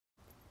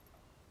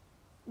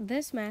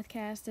This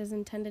Mathcast is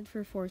intended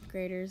for 4th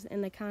graders,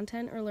 and the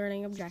content or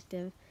learning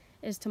objective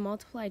is to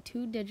multiply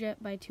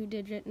 2-digit by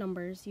 2-digit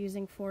numbers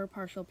using 4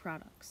 partial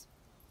products.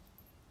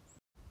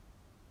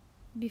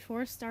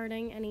 Before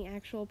starting any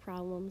actual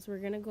problems, we're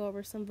going to go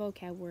over some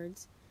vocab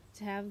words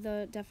to have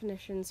the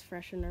definitions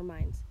fresh in our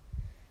minds.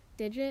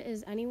 Digit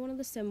is any one of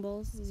the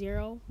symbols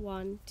 0,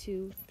 1,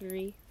 2,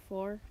 3,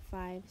 4,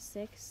 5,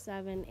 6,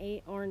 7,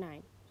 8, or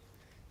 9.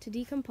 To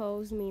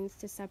decompose means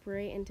to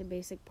separate into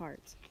basic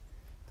parts.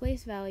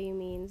 Place value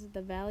means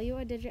the value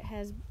a digit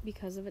has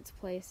because of its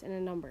place in a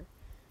number,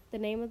 the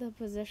name of the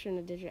position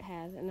a digit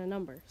has in a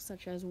number,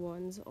 such as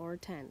ones or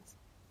tens.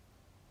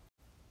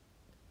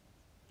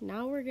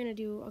 Now we're going to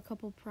do a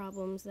couple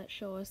problems that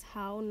show us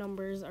how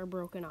numbers are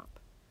broken up.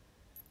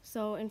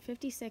 So in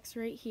 56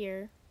 right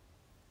here,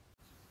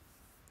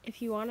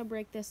 if you want to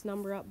break this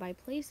number up by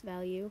place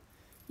value,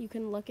 you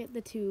can look at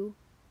the 2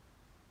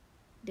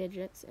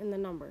 digits in the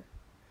number.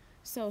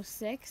 So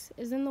 6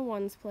 is in the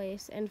ones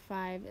place and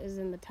 5 is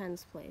in the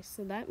tens place.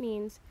 So that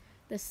means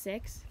the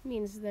 6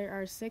 means there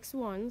are 6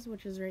 ones,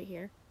 which is right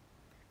here,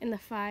 and the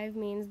 5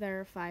 means there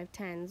are 5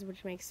 tens,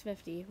 which makes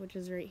 50, which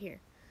is right here.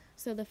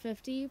 So the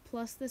 50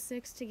 plus the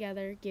 6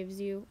 together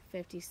gives you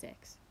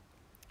 56.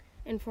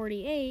 In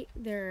 48,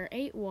 there are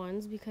 8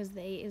 ones because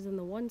the 8 is in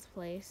the ones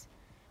place,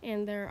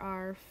 and there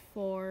are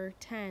 4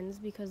 tens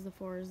because the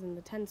 4 is in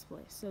the tens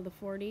place. So the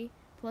 40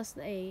 plus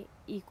the 8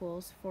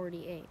 equals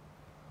 48.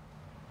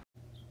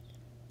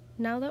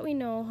 Now that we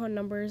know how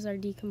numbers are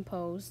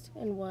decomposed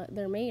and what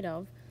they're made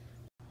of,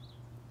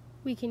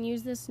 we can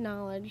use this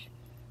knowledge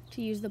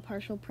to use the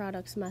partial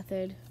products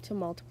method to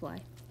multiply.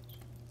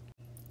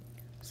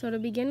 So to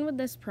begin with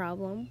this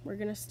problem, we're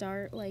going to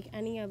start like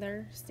any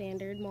other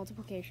standard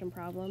multiplication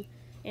problem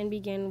and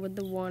begin with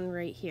the 1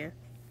 right here.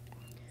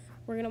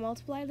 We're going to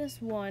multiply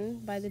this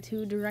 1 by the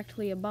 2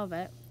 directly above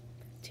it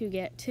to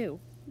get 2,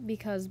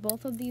 because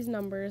both of these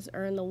numbers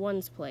are in the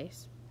ones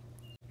place.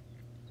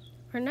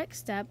 Our next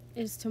step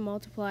is to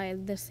multiply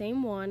the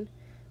same 1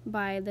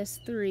 by this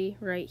 3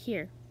 right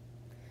here.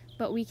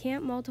 But we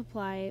can't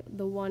multiply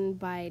the 1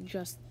 by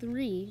just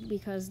 3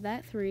 because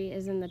that 3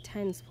 is in the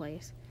tens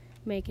place,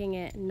 making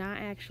it not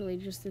actually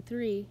just a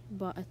 3,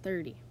 but a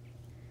 30.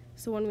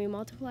 So when we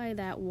multiply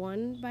that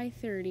 1 by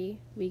 30,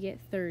 we get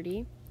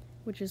 30,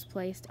 which is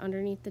placed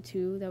underneath the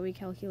 2 that we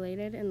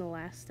calculated in the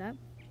last step.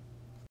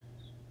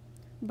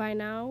 By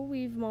now,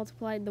 we've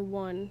multiplied the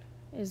 1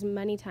 as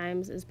many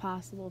times as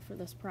possible for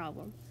this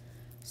problem.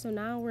 So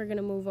now we're going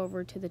to move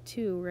over to the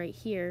 2 right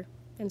here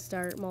and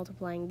start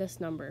multiplying this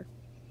number.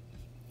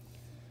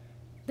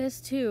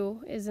 This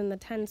 2 is in the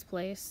tens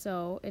place,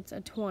 so it's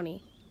a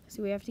 20.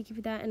 So we have to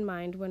keep that in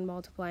mind when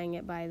multiplying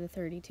it by the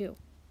 32.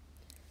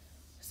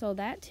 So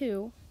that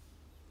 2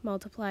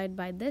 multiplied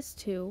by this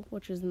 2,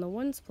 which is in the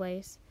ones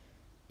place,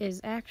 is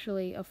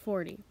actually a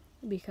 40,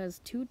 because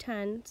 2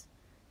 tens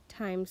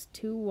times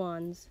 2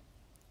 ones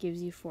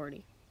gives you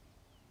 40.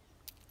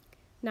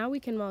 Now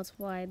we can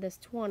multiply this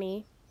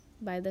 20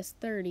 by this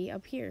 30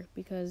 up here,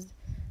 because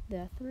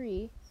the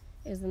 3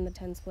 is in the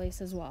tens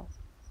place as well.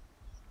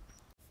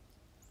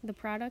 The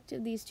product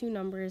of these two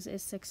numbers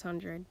is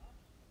 600.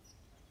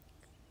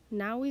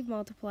 Now we've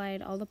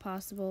multiplied all the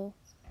possible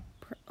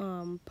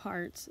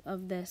parts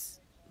of this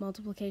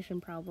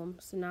multiplication problem,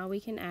 so now we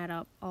can add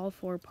up all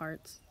 4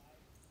 parts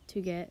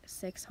to get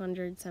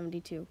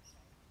 672.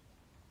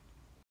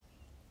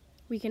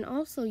 We can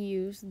also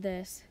use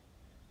this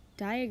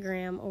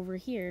diagram over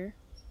here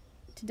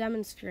to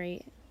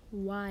demonstrate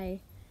why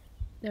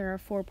there are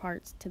 4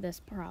 parts to this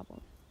problem.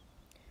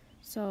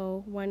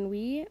 So when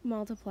we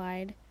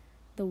multiplied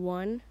the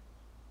 1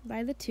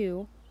 by the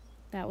 2,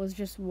 that was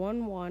just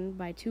 1 1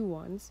 by 2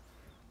 ones,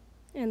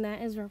 and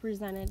that is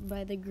represented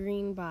by the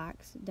green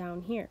box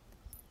down here.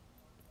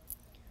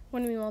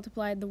 When we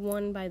multiplied the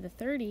 1 by the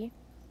 30,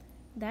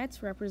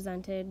 that's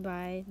represented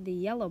by the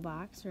yellow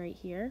box right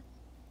here.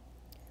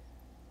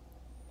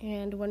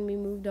 And when we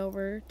moved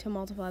over to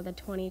multiply the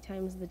 20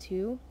 times the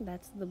 2,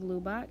 that's the blue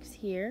box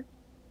here.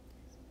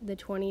 The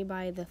 20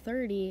 by the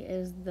 30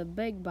 is the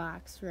big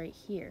box right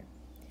here.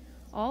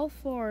 All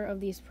 4 of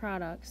these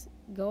products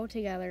go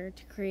together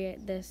to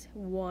create this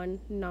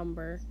one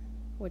number,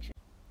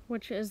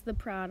 which is the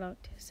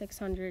product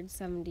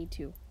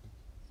 672.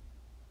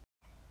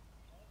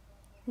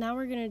 Now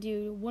we're going to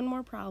do one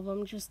more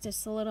problem just to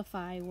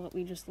solidify what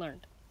we just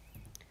learned.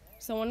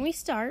 So when we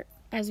start,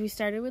 as we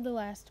started with the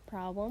last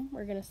problem,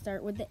 we're going to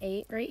start with the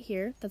 8 right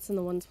here that's in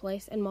the ones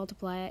place and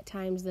multiply it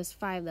times this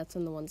 5 that's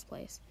in the ones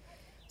place.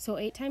 So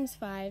 8 times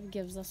 5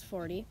 gives us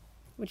 40,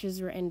 which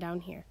is written down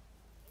here.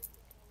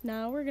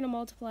 Now we're going to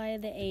multiply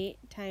the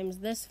 8 times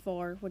this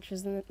 4, which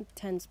is in the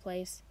tens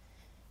place,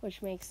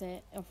 which makes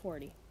it a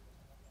 40.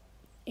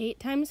 8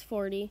 times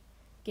 40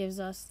 gives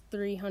us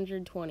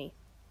 320.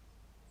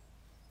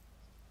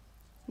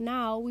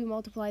 Now we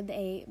multiplied the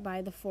 8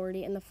 by the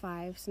 40 and the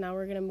 5, so now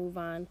we're going to move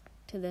on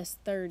to this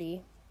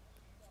 30.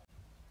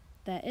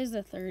 That is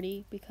a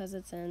 30 because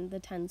it's in the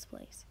tens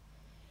place.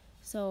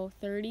 So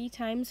 30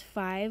 times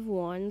 5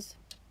 ones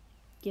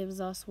gives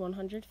us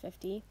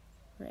 150,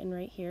 written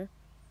right here.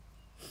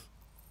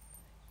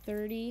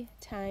 30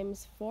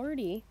 times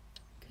 40,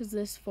 because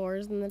this 4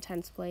 is in the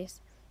tens place,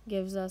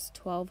 gives us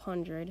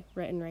 1200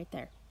 written right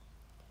there.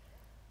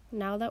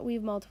 Now that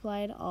we've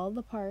multiplied all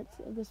the parts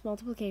of this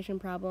multiplication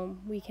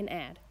problem, we can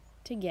add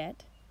to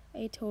get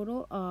a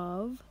total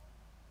of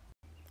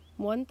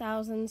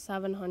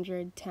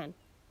 1,710.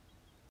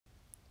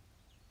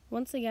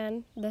 Once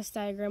again, this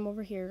diagram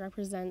over here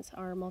represents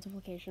our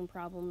multiplication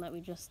problem that we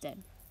just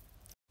did.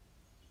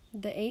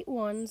 The 8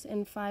 ones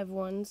and 5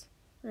 ones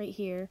right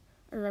here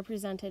are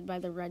represented by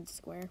the red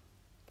square.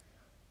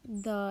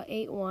 The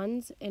 8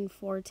 ones and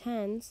 4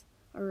 tens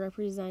are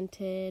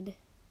represented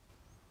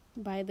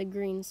by the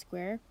green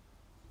square.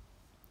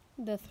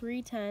 The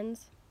 3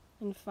 tens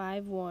and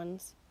 5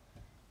 ones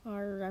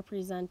are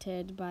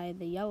represented by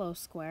the yellow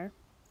square.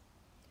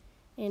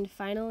 And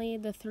finally,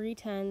 the 3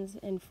 tens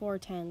and 4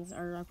 tens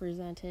are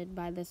represented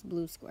by this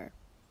blue square.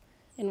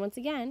 And once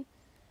again,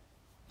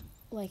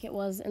 like it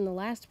was in the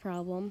last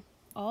problem,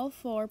 all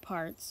 4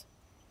 parts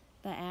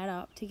that add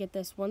up to get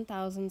this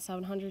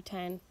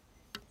 1,710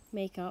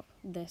 make up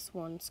this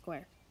one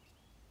square.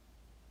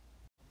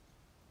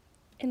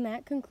 And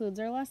that concludes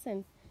our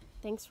lesson.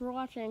 Thanks for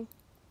watching.